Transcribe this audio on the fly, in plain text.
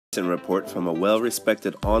A recent report from a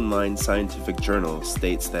well-respected online scientific journal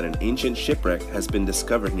states that an ancient shipwreck has been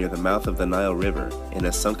discovered near the mouth of the Nile River in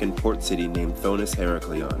a sunken port city named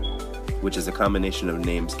Thonis-Heracleion, which is a combination of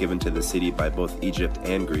names given to the city by both Egypt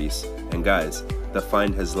and Greece. And guys, the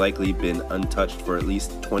find has likely been untouched for at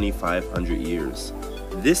least 2,500 years.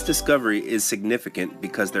 This discovery is significant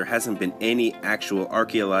because there hasn't been any actual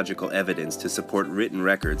archaeological evidence to support written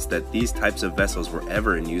records that these types of vessels were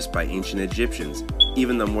ever in use by ancient Egyptians,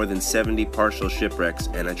 even though more than 70 partial shipwrecks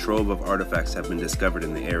and a trove of artifacts have been discovered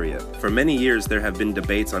in the area. For many years, there have been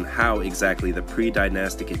debates on how exactly the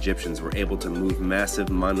pre-dynastic Egyptians were able to move massive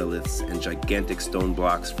monoliths and gigantic stone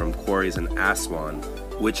blocks from quarries in Aswan,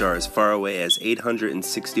 which are as far away as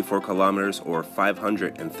 864 kilometers or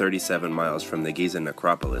 537 miles from the Giza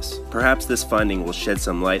Necropolis. Perhaps this finding will shed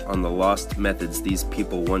some light on the lost methods these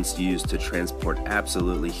people once used to transport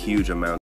absolutely huge amounts